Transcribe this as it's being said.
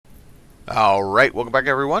Alright, welcome back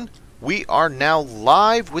everyone. We are now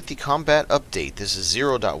live with the Combat Update. This is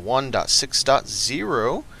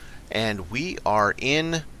 0.1.6.0 and we are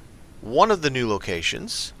in one of the new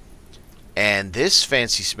locations. And this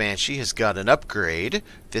fancy smancy has got an upgrade.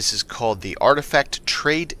 This is called the Artifact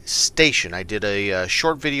Trade Station. I did a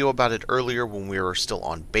short video about it earlier when we were still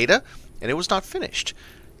on beta, and it was not finished.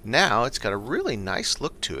 Now it's got a really nice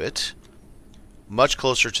look to it. Much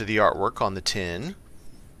closer to the artwork on the tin.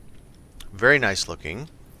 Very nice looking.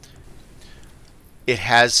 It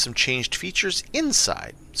has some changed features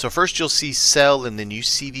inside. So first you'll see sell, and then you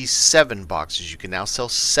see these 7 boxes. You can now sell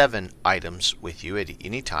 7 items with you at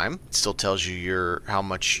any time. It still tells you how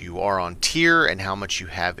much you are on tier and how much you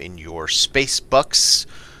have in your space bucks.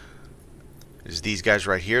 There's these guys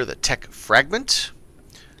right here, the tech fragment.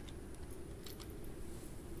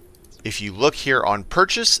 If you look here on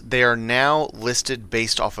purchase, they are now listed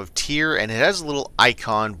based off of tier, and it has a little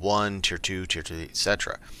icon, 1, tier 2, tier 3,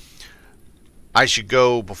 etc.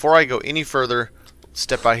 Before I go any further,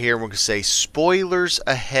 step out here and we're going to say spoilers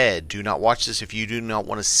ahead. Do not watch this if you do not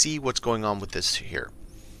want to see what's going on with this here.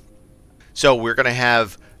 So we're going to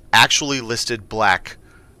have actually listed black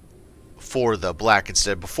for the black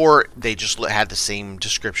instead. Before, they just had the same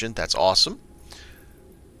description. That's awesome.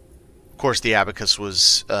 Of course, the abacus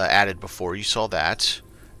was added before. You saw that.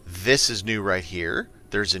 This is new right here.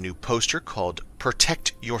 There's a new poster called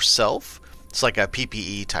Protect Yourself. It's like a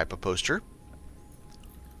PPE type of poster.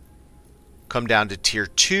 Come down to tier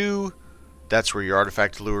 2. That's where your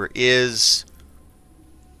artifact lure is.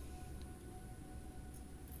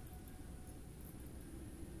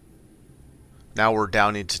 Now we're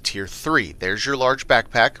down into tier 3. There's your large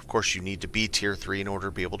backpack. Of course, you need to be tier 3 in order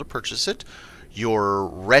to be able to purchase it. Your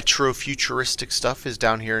retro-futuristic stuff is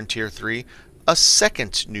down here in tier 3. A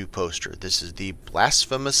second new poster. This is the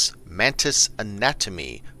Blasphemous Mantis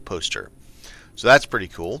Anatomy poster. So that's pretty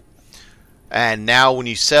cool. And now when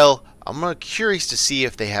you sell, I'm curious to see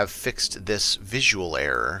if they have fixed this visual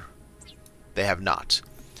error. They have not.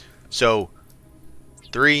 So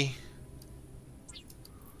 3,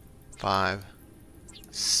 5,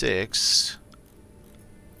 6,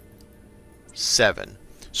 7.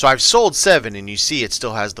 So I've sold 7, and you see it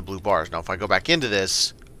still has the blue bars. Now if I go back into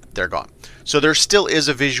this, they're gone. So there still is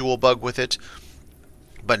a visual bug with it,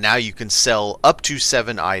 but now you can sell up to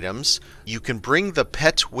 7 items. You can bring the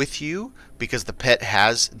pet with you because the pet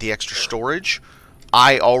has the extra storage.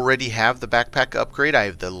 I already have the backpack upgrade. I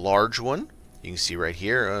have the large one. You can see right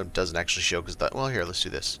here. It doesn't actually show because well, here, let's do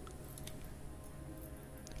this.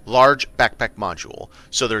 Large backpack module.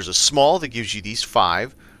 So there's a small that gives you these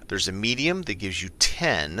 5. There's a medium that gives you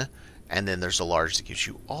 10, and then there's a large that gives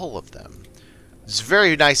you all of them. It's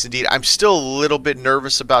very nice indeed. I'm still a little bit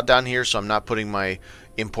nervous about down here, so I'm not putting my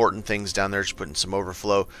important things down there, just putting some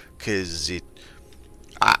overflow, because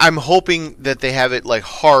I'm hoping that they have it like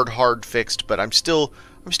hard fixed, but I'm still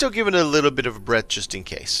giving it a little bit of a breath just in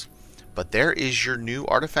case. But there is your new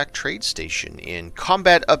Artifact Trade Station in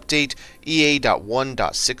Combat Update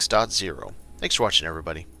EA.1.6.0. Thanks for watching,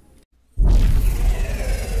 everybody.